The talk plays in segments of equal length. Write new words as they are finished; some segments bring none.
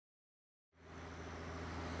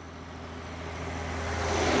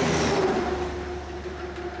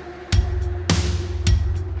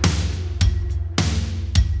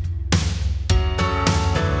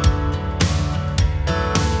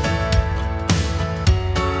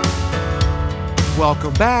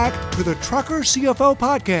Welcome back to the Trucker CFO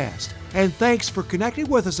Podcast, and thanks for connecting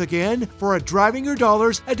with us again for a Driving Your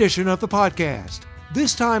Dollars edition of the podcast.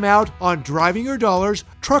 This time out on Driving Your Dollars,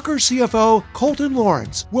 Trucker CFO Colton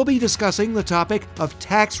Lawrence will be discussing the topic of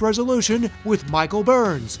tax resolution with Michael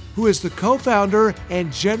Burns, who is the co-founder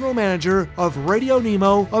and general manager of Radio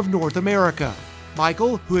Nemo of North America.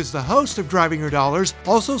 Michael, who is the host of Driving Your Dollars,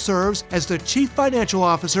 also serves as the Chief Financial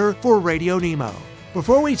Officer for Radio Nemo.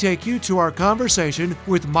 Before we take you to our conversation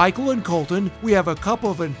with Michael and Colton, we have a couple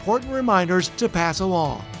of important reminders to pass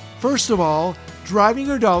along. First of all, Driving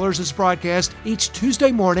Your Dollars is broadcast each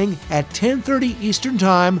Tuesday morning at 10:30 Eastern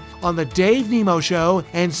Time on the Dave Nemo Show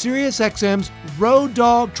and SiriusXM's Road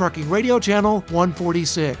Dog Trucking Radio Channel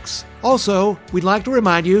 146. Also, we'd like to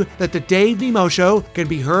remind you that the Dave Nemo Show can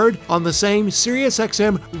be heard on the same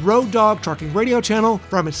SiriusXM Road Dog Trucking Radio Channel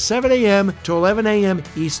from 7 a.m. to 11 a.m.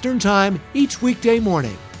 Eastern Time each weekday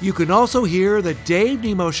morning. You can also hear the Dave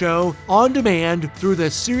Nemo Show on demand through the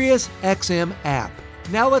SiriusXM app.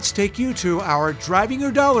 Now let's take you to our Driving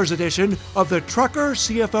Your Dollars edition of the Trucker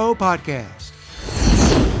CFO Podcast.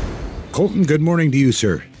 Colton, good morning to you,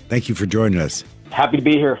 sir. Thank you for joining us. Happy to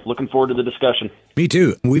be here. Looking forward to the discussion. Me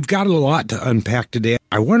too. We've got a lot to unpack today.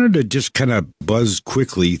 I wanted to just kind of buzz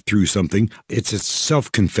quickly through something. It's a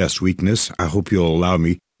self-confessed weakness. I hope you'll allow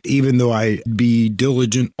me. Even though I be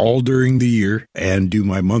diligent all during the year and do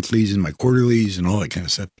my monthlies and my quarterlies and all that kind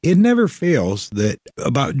of stuff, it never fails that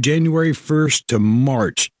about January 1st to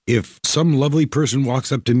March, if some lovely person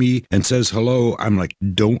walks up to me and says hello, I'm like,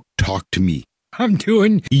 don't talk to me. I'm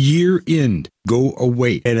doing year end. Go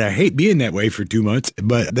away. And I hate being that way for 2 months,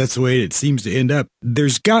 but that's the way it seems to end up.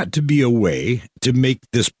 There's got to be a way to make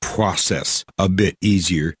this process a bit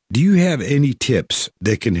easier. Do you have any tips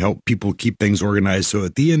that can help people keep things organized so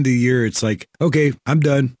at the end of the year, it's like, okay, I'm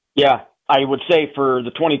done? Yeah. I would say for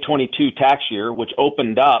the 2022 tax year, which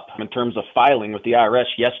opened up in terms of filing with the IRS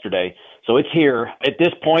yesterday, so it's here. At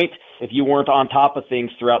this point, if you weren't on top of things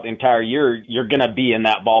throughout the entire year, you're going to be in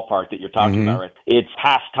that ballpark that you're talking about, right? It's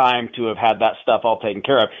past time to have had that stuff all taken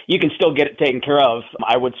care of. You can still get it taken care of.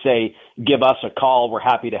 I would say give us a call. We're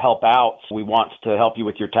happy to help out. We want to help you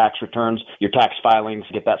with your tax returns, your tax filings,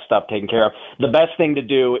 get that stuff taken care of. The best thing to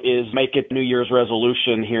do is make it New Year's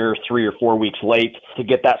resolution here 3 or 4 weeks late to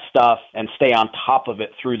get that stuff and stay on top of it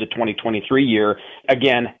through the 2023 year.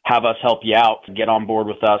 Again, have us help you out, get on board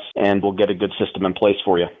with us, and we'll get a good system in place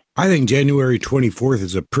for you. I think January 24th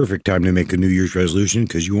is a perfect time to make a New Year's resolution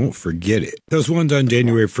because you won't forget it. Those ones on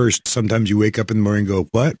January 1st, sometimes you wake up in the morning and go,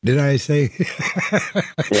 what did I say?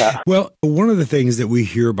 Yeah. Well, one of the things that we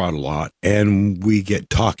hear about a lot and we get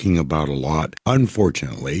talking about a lot,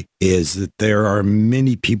 unfortunately, is that there are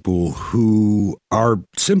many people who are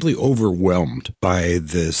simply overwhelmed by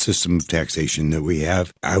the system of taxation that we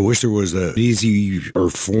have. I wish there was an easier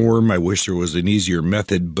form. I wish there was an easier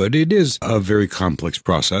method, but it is a very complex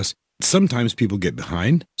process. Sometimes people get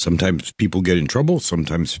behind. Sometimes people get in trouble.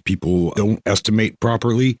 Sometimes people don't estimate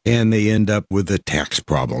properly, and they end up with a tax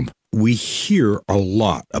problem. We hear a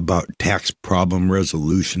lot about tax problem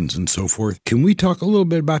resolutions and so forth. Can we talk a little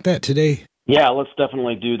bit about that today? Yeah, let's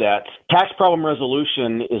definitely do that. Tax problem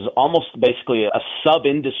resolution is almost basically a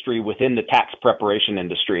sub-industry within the tax preparation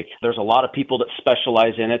industry. There's a lot of people that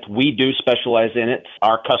specialize in it. We do specialize in it.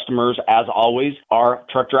 Our customers, as always, are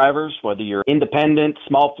truck drivers, whether you're independent,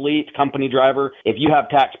 small fleet, company driver. If you have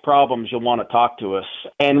tax problems, you'll want to talk to us.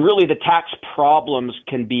 And really, the tax problems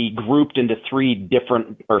can be grouped into 3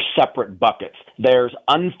 different or separate buckets. There's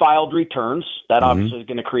unfiled returns. That obviously is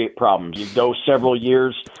going to create problems. You go several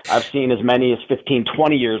years. I've seen as many as 15,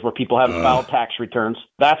 20 years where people haven't filed tax returns.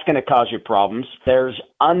 That's going to cause you problems. There's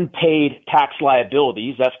unpaid tax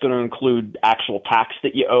liabilities. That's going to include actual tax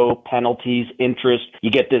that you owe, penalties, interest. You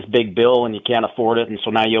get this big bill and you can't afford it, and so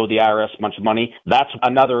now you owe the IRS a bunch of money. That's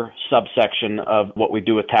another subsection of what we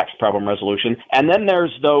do with tax problem resolution. And then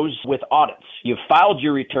there's those with audits. You've filed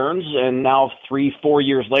your returns, and now 3, 4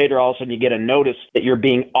 years later, all of a sudden you get a notice that you're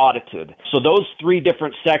being audited. So those 3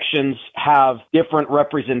 different sections have different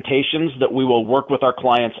representations that we will work with our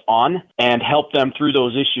clients on and help them through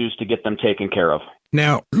those issues to get them taken care of.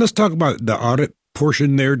 Now, let's talk about the audit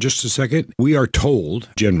portion there just a second. We are told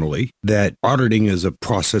generally that auditing is a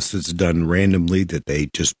process that's done randomly, that they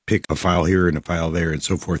just pick a file here and a file there and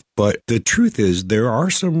so forth. But the truth is there are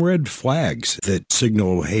some red flags that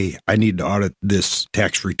signal, hey, I need to audit this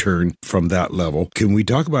tax return from that level. Can we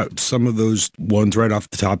talk about some of those ones right off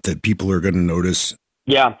the top that people are going to notice?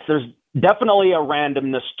 Yeah, there's Definitely a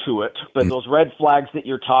randomness to it, but those red flags that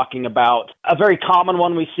you're talking about, a very common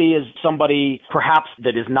one we see is somebody perhaps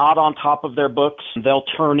that is not on top of their books. They'll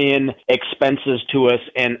turn in expenses to us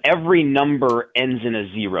and every number ends in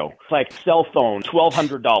a zero. It's like cell phone,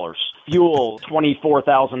 $1,200, fuel,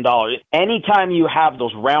 $24,000. Anytime you have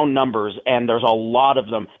those round numbers and there's a lot of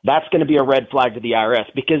them, that's going to be a red flag to the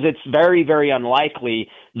IRS because it's very, very unlikely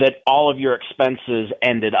that all of your expenses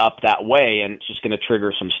ended up that way, and it's just going to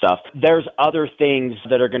trigger some stuff. There's other things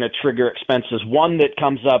that are going to trigger expenses. One that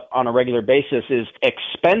comes up on a regular basis is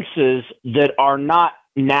expenses that are not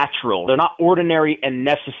natural. They're not ordinary and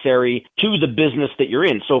necessary to the business that you're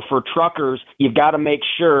in. So for truckers, you've got to make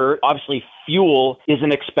sure, obviously, fuel is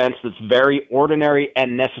an expense that's very ordinary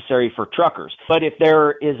and necessary for truckers. But if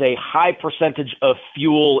there is a high percentage of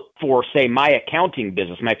fuel for, say, my accounting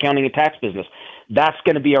business, my accounting and tax business, that's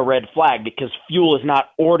going to be a red flag because fuel is not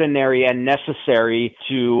ordinary and necessary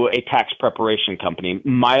to a tax preparation company.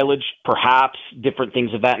 Mileage, perhaps, different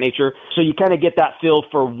things of that nature. So you kind of get that feel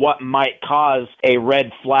for what might cause a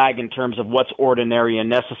red flag in terms of what's ordinary and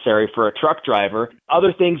necessary for a truck driver.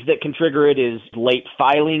 Other things that can trigger it is late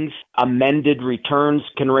filings, amended returns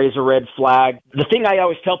can raise a red flag. The thing I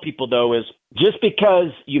always tell people, though, is just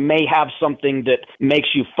because you may have something that makes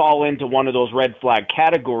you fall into one of those red flag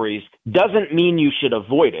categories doesn't mean you should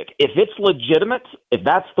avoid it. If it's legitimate, if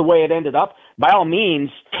that's the way it ended up, by all means,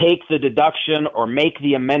 take the deduction or make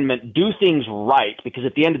the amendment, do things right, because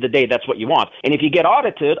at the end of the day, that's what you want. And if you get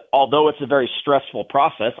audited, although it's a very stressful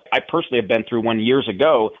process, I personally have been through one years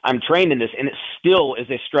ago, I'm trained in this, and it still is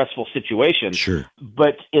a stressful situation. Sure.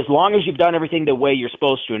 But as long as you've done everything the way you're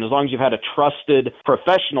supposed to, and as long as you've had a trusted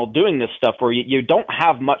professional doing this stuff for you, you don't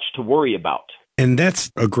have much to worry about. And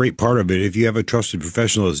that's a great part of it. If you have a trusted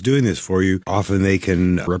professional that's doing this for you, often they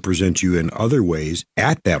can represent you in other ways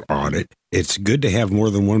at that audit. It's good to have more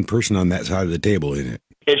than one person on that side of the table, isn't it?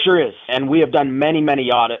 It sure is. And we have done many,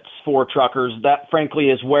 many audits for truckers. That,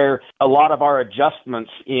 frankly, is where a lot of our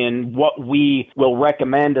adjustments in what we will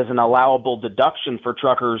recommend as an allowable deduction for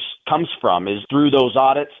truckers comes from, is through those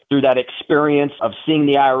audits, through that experience of seeing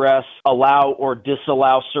the IRS allow or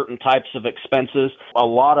disallow certain types of expenses. A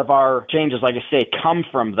lot of our changes, like I say, come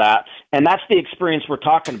from that. And that's the experience we're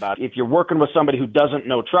talking about. If you're working with somebody who doesn't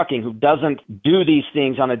know trucking, who doesn't do these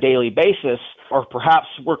things on a daily basis, or perhaps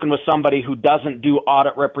working with somebody who doesn't do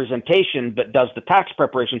audit representation but does the tax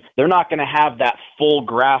preparation, they're not going to have that full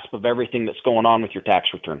grasp of everything that's going on with your tax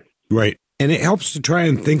return. Right. And it helps to try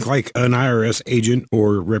and think like an IRS agent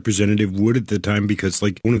or representative would at the time, because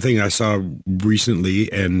like one thing I saw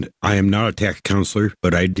recently, and I am not a tax counselor,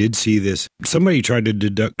 but I did see this. Somebody tried to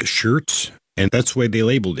deduct shirts, and that's the way they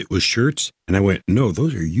labeled it, was shirts. And I went, no,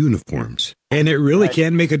 those are uniforms. And it really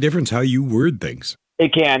can make a difference how you word things.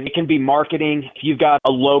 It can. It can be marketing. If you've got a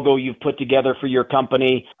logo you've put together for your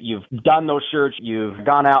company, you've done those shirts, you've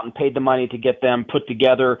gone out and paid the money to get them put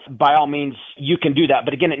together, by all means, you can do that.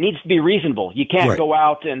 But again, it needs to be reasonable. You can't go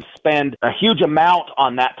out and spend a huge amount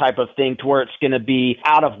on that type of thing to where it's going to be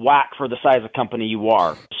out of whack for the size of company you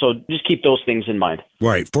are. So just keep those things in mind.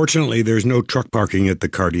 Right. Fortunately, there's no truck parking at the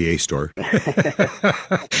Cartier store.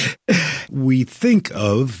 We think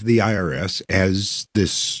of the IRS as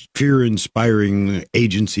this fear-inspiring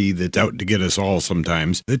agency that's out to get us all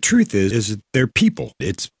sometimes. The truth is they're people.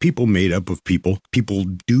 It's people made up of people. People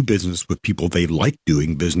do business with people they like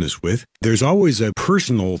doing business with. There's always a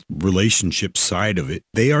personal relationship side of it.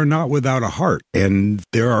 They are not without a heart. And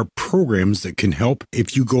there are programs that can help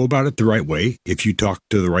if you go about it the right way, if you talk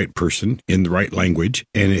to the right person in the right language,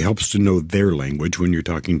 and it helps to know their language when you're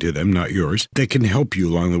talking to them, not yours, that can help you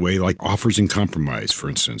along the way, like offers and compromise, for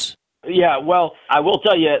instance. Yeah, well, I will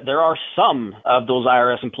tell you, there are some of those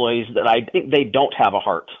IRS employees that I think they don't have a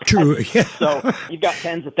heart. True. Yeah. So you've got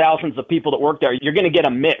tens of thousands of people that work there. You're going to get a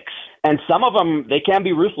mix. And some of them, they can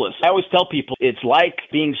be ruthless. I always tell people it's like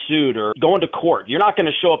being sued or going to court. You're not going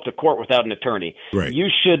to show up to court without an attorney. Right. You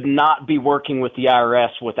should not be working with the IRS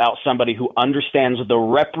without somebody who understands the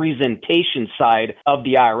representation side of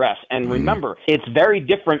the IRS. And remember, it's very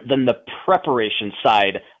different than the preparation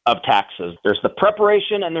side of taxes. There's the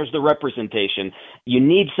preparation and there's the representation. You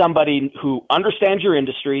need somebody who understands your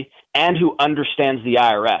industry and who understands the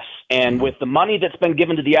IRS. And with the money that's been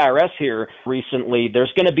given to the IRS here recently,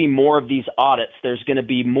 there's going to be more of these audits. There's going to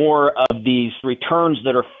be more of these returns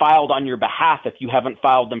that are filed on your behalf if you haven't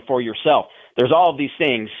filed them for yourself. There's all of these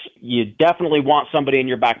things. You definitely want somebody in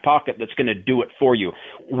your back pocket that's going to do it for you.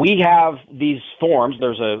 We have these forms.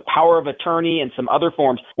 There's a power of attorney and some other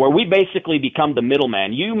forms where we basically become the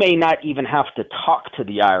middleman. You may not even have to talk to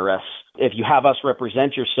the IRS if you have us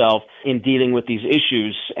represent yourself in dealing with these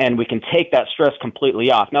issues, and we can take that stress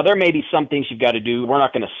completely off. Now, there may be some things you've got to do. We're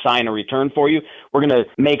not going to sign a return for you. We're going to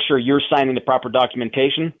make sure you're signing the proper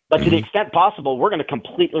documentation. But to the extent possible, we're going to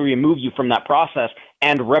completely remove you from that process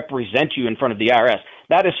and represent you in front of the IRS.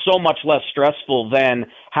 That is so much less stressful than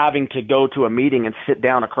having to go to a meeting and sit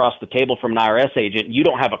down across the table from an IRS agent. You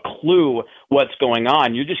don't have a clue what's going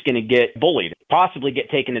on. You're just going to get bullied, possibly get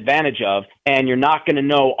taken advantage of, and you're not going to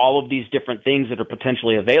know all of these different things that are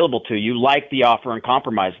potentially available to you, like the offer and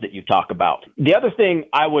compromise that you talk about. The other thing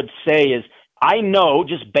I would say is, I know,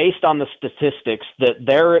 just based on the statistics, that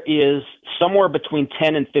there is somewhere between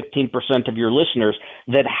 10 and 15% of your listeners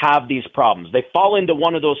that have these problems. They fall into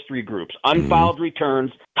one of those three groups: unfiled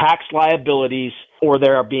returns, tax liabilities, or they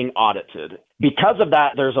are being audited. Because of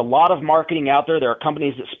that, there's a lot of marketing out there. There are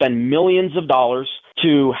companies that spend millions of dollars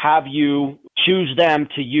to have you choose them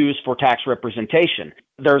to use for tax representation.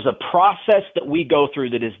 There's a process that we go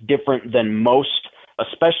through that is different than most,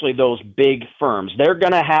 especially those big firms. They're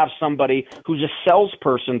going to have somebody who's a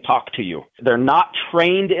salesperson talk to you. They're not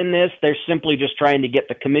trained in this. They're simply just trying to get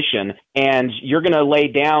the commission. And you're going to lay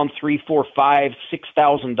down $3,000, $4,000, $5,000,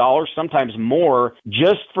 $6,000, sometimes more,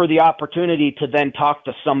 just for the opportunity to then talk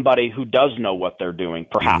to somebody who does know what they're doing,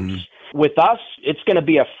 perhaps. With us, it's going to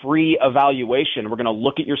be a free evaluation. We're going to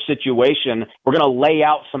look at your situation. We're going to lay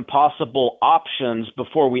out some possible options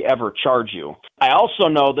before we ever charge you. I also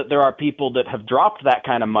know that there are people that have dropped that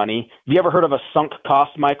kind of money. Have you ever heard of a sunk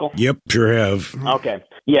cost, Michael? Yep, sure have. Okay.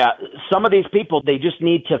 Yeah. Some of these people, they just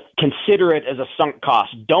need to consider it as a sunk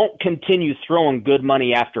cost. Don't continue throwing good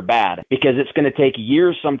money after bad, because it's going to take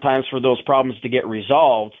years sometimes for those problems to get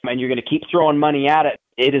resolved, and you're going to keep throwing money at it.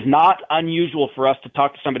 It is not unusual for us to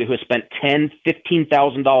talk to somebody who has spent $10,000,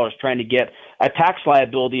 $15,000 trying to get a tax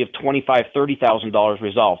liability of $25,000, $30,000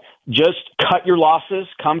 resolved. Just cut your losses,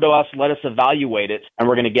 come to us, let us evaluate it, and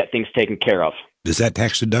we're going to get things taken care of. Is that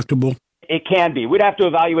tax deductible? It can be. We'd have to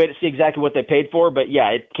evaluate it, see exactly what they paid for, but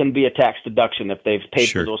yeah, it can be a tax deduction if they've paid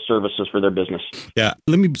for those services for their business. Yeah.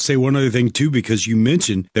 Let me say one other thing, too, because you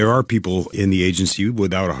mentioned there are people in the agency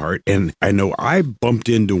without a heart, and I know I bumped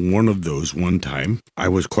into one of those one time. I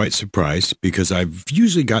was quite surprised because I've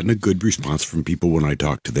usually gotten a good response from people when I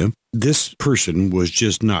talk to them. This person was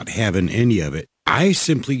just not having any of it. I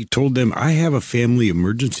simply told them, I have a family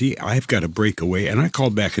emergency. I've got to break away, and I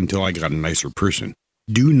called back until I got a nicer person.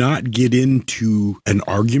 Do not get into an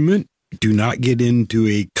argument. Do not get into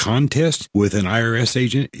a contest with an IRS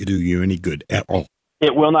agent. It'll do you any good at all.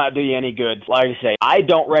 It will not do you any good. Like I say, I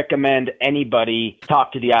don't recommend anybody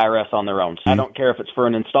talk to the IRS on their own. I don't care if it's for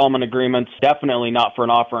an installment agreement, definitely not for an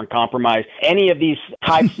offer and compromise. Any of these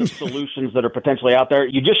types of solutions that are potentially out there,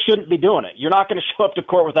 you just shouldn't be doing it. You're not going to show up to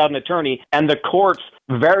court without an attorney, and the courts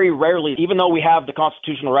very rarely, even though we have the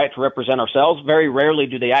constitutional right to represent ourselves, very rarely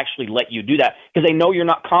do they actually let you do that because they know you're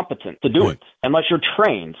not competent to do it unless you're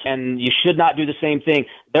trained, and you should not do the same thing.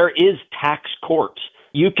 There is tax court.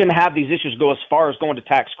 You can have these issues go as far as going to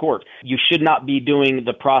tax court. You should not be doing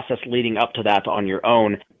the process leading up to that on your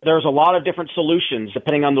own. There's a lot of different solutions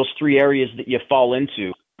depending on those three areas that you fall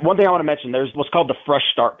into. One thing I want to mention, there's what's called the Fresh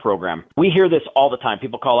Start program. We hear this all the time.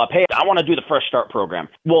 People call up, hey, I want to do the Fresh Start program.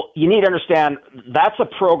 Well, you need to understand that's a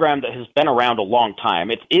program that has been around a long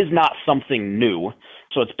time. It is not something new.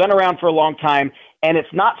 So it's been around for a long time. And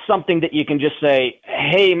it's not something that you can just say,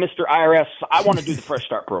 hey, Mr. IRS, I want to do the Fresh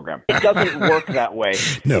Start program. It doesn't work that way.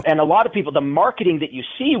 No. And a lot of people, the marketing that you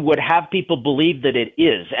see would have people believe that it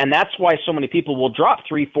is. And that's why so many people will drop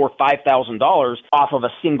 $3,000, $4,000, $5,000 off of a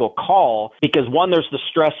single call because, one, there's the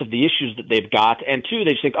stress of the issues that they've got. And two,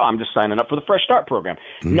 they just think, oh, I'm just signing up for the Fresh Start program.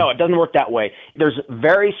 No, it doesn't work that way. There's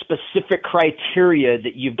very specific criteria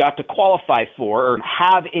that you've got to qualify for or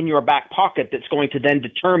have in your back pocket that's going to then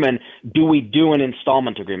determine, do we do an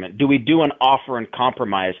installment agreement? Do we do an offer and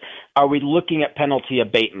compromise? Are we looking at penalty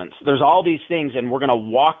abatements? There's all these things, and we're going to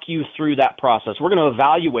walk you through that process. We're going to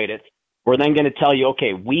evaluate it. We're then going to tell you,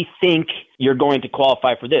 okay, we think you're going to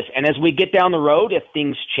qualify for this. And as we get down the road, if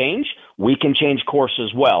things change, we can change course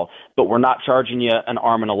as well. But we're not charging you an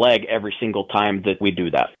arm and a leg every single time that we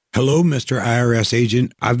do that. Hello, Mr. IRS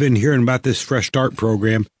agent. I've been hearing about this Fresh Start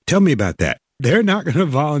program. Tell me about that. They're not going to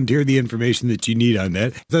volunteer the information that you need on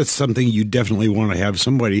that. That's something you definitely want to have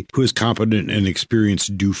somebody who is competent and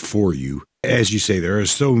experienced do for you. As you say, there are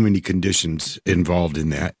so many conditions involved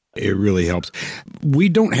in that. It really helps. We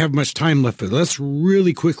don't have much time left, but let's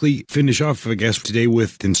really quickly finish off, I guess, today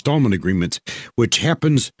with installment agreements, which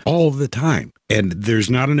happens all the time. And there's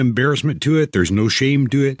not an embarrassment to it. There's no shame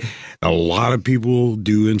to it. A lot of people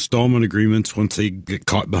do installment agreements once they get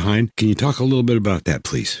caught behind. Can you talk a little bit about that,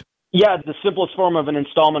 please? Yeah, the simplest form of an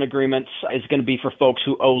installment agreement is going to be for folks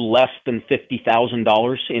who owe less than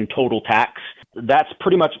 $50,000 in total tax. That's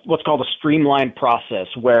pretty much what's called a streamlined process,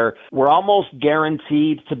 where we're almost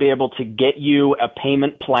guaranteed to be able to get you a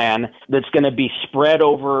payment plan that's going to be spread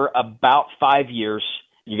over about 5 years.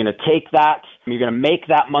 You're going to take that, you're going to make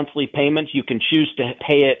that monthly payment. You can choose to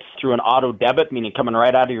pay it through an auto debit, meaning coming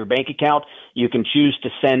right out of your bank account. You can choose to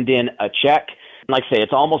send in a check. Like I say,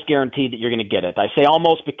 it's almost guaranteed that you're going to get it. I say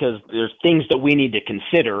almost because there's things that we need to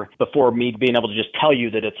consider before me being able to just tell you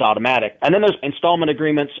that it's automatic. And then there's installment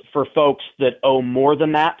agreements for folks that owe more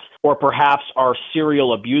than that, or perhaps are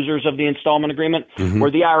serial abusers of the installment agreement, where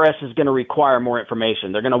the IRS is going to require more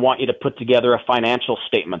information. They're going to want you to put together a financial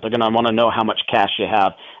statement. They're going to want to know how much cash you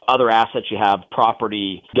have, other assets you have,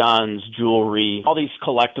 property, guns, jewelry, all these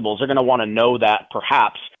collectibles. They're going to want to know that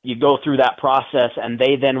perhaps. You go through that process, and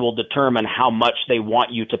they then will determine how much they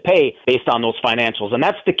want you to pay based on those financials. And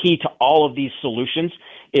that's the key to all of these solutions,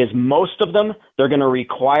 is most of them, they're going to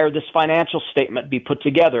require this financial statement be put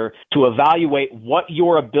together to evaluate what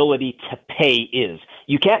your ability to pay is.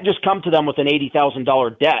 You can't just come to them with an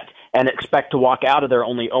 $80,000 debt and expect to walk out of there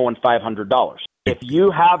only owing $500. If you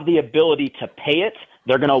have the ability to pay it,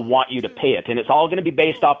 they're going to want you to pay it. And it's all going to be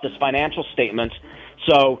based off this financial statement.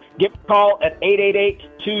 So give a call at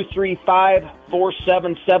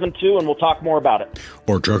 888-235-4772, and we'll talk more about it.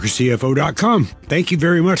 Or truckercfo.com. Thank you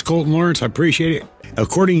very much, Colton Lawrence. I appreciate it.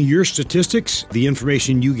 According to your statistics, the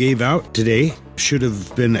information you gave out today should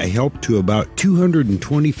have been a help to about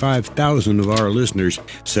 225,000 of our listeners.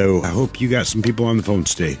 So I hope you got some people on the phone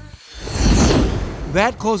today.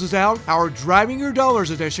 That closes out our Driving Your Dollars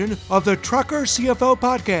edition of the Trucker CFO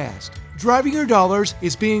podcast. Driving Your Dollars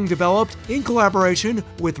is being developed in collaboration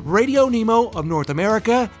with Radio Nemo of North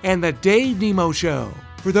America and The Dave Nemo Show.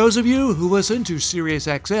 For those of you who listen to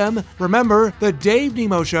SiriusXM, remember The Dave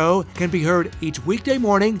Nemo Show can be heard each weekday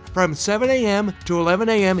morning from 7 a.m. to 11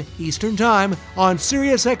 a.m. Eastern Time on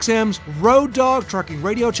SiriusXM's Road Dog Trucking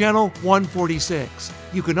Radio Channel 146.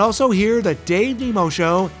 You can also hear The Dave Nemo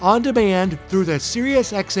Show on demand through the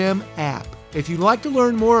SiriusXM app. If you'd like to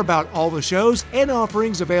learn more about all the shows and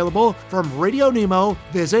offerings available from Radio Nemo,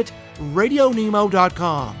 visit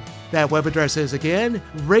RadioNemo.com. That web address is again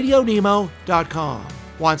RadioNemo.com.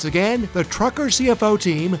 Once again, the Trucker CFO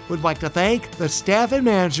team would like to thank the staff and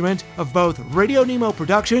management of both Radio Nemo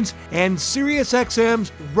Productions and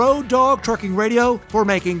SiriusXM's Road Dog Trucking Radio for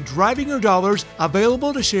making Driving Your Dollars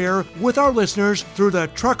available to share with our listeners through the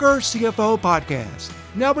Trucker CFO podcast.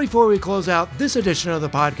 Now, before we close out this edition of the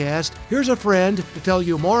podcast, here's a friend to tell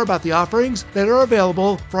you more about the offerings that are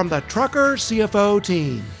available from the Trucker CFO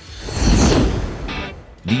team.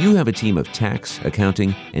 Do you have a team of tax,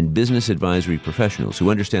 accounting, and business advisory professionals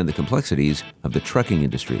who understand the complexities of the trucking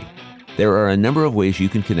industry? There are a number of ways you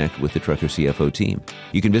can connect with the Trucker CFO team.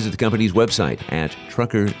 You can visit the company's website at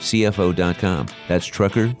truckercfo.com. That's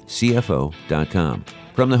truckercfo.com.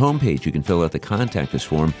 From the homepage, you can fill out the Contact Us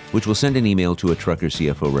form, which will send an email to a Trucker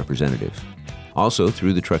CFO representative. Also,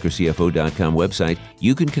 through the truckercfo.com website,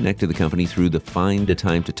 you can connect to the company through the Find a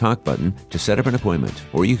Time to Talk button to set up an appointment,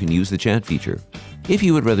 or you can use the chat feature. If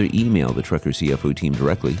you would rather email the Trucker CFO team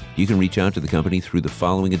directly, you can reach out to the company through the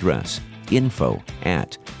following address,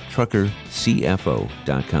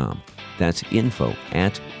 info@truckercfo.com. That's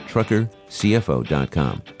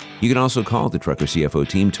info@truckercfo.com. You can also call the Trucker CFO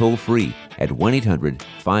team toll-free at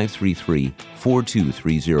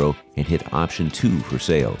 1-800-533-4230 and hit option 2 for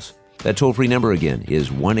sales. That toll-free number again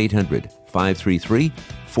is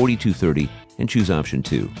 1-800-533-4230 and choose option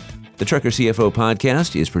 2. The Trucker CFO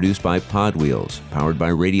podcast is produced by Pod Wheels, powered by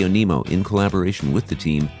Radio Nemo in collaboration with the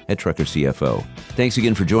team at Trucker CFO. Thanks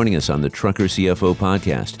again for joining us on the Trucker CFO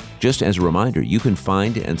podcast. Just as a reminder, you can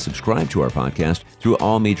find and subscribe to our podcast through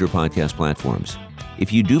all major podcast platforms.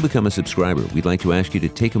 If you do become a subscriber, we'd like to ask you to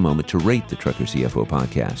take a moment to rate the Trucker CFO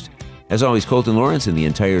podcast. As always, Colton Lawrence and the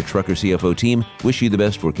entire Trucker CFO team wish you the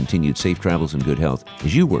best for continued safe travels and good health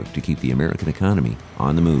as you work to keep the American economy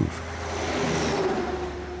on the move.